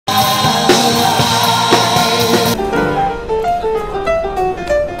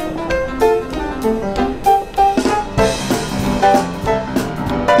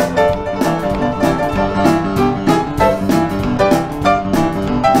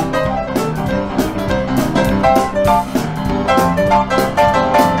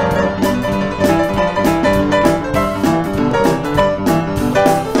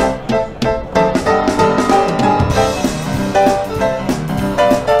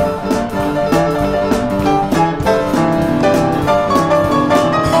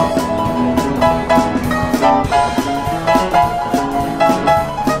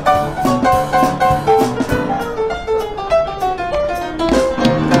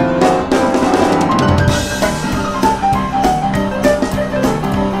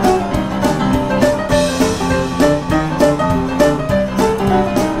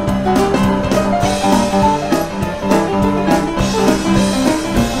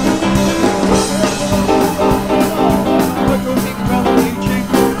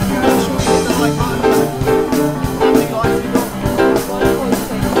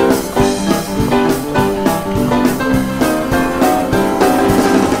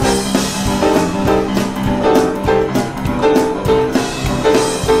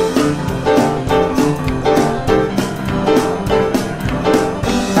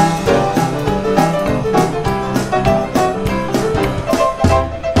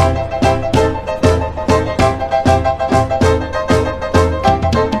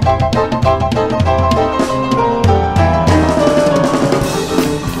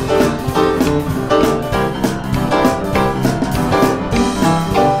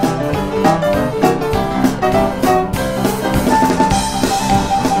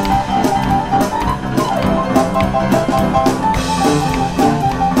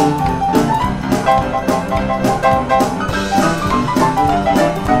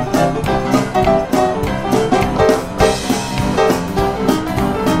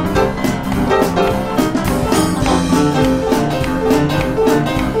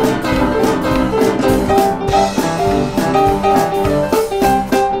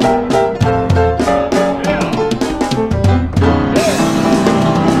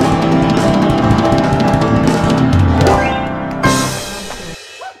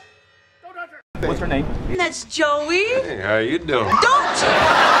Hey, how you doing? Don't!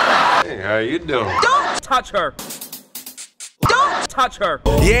 Hey, how you doing? Don't touch her! Don't touch her!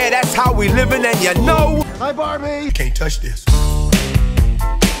 Yeah, that's how we living, and you know. Hi, Barbie. You can't touch this.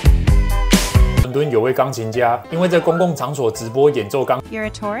 伦敦有位钢琴家，因为在公共场所直播演奏钢。You're a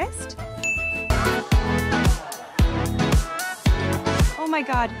tourist? Oh my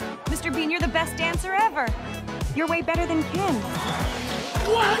God, Mr. Bean, you're the best dancer ever. You're way better than Ken.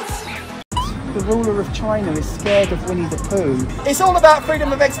 The ruler of China is scared of Winnie the Pooh. It's all about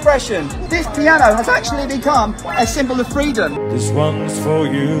freedom of expression. This piano has actually become a symbol of freedom. This one's for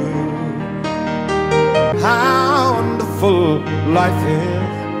you. How wonderful life is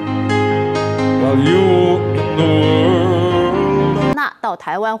while you're in the world. 那到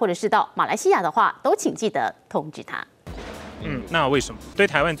台湾或者是到马来西亚的话，都请记得通知他。那为什么对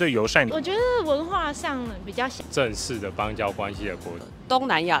台湾最友善？我觉得文化上比较正式的邦交关系的国家，东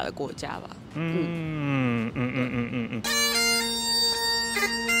南亚的国家吧。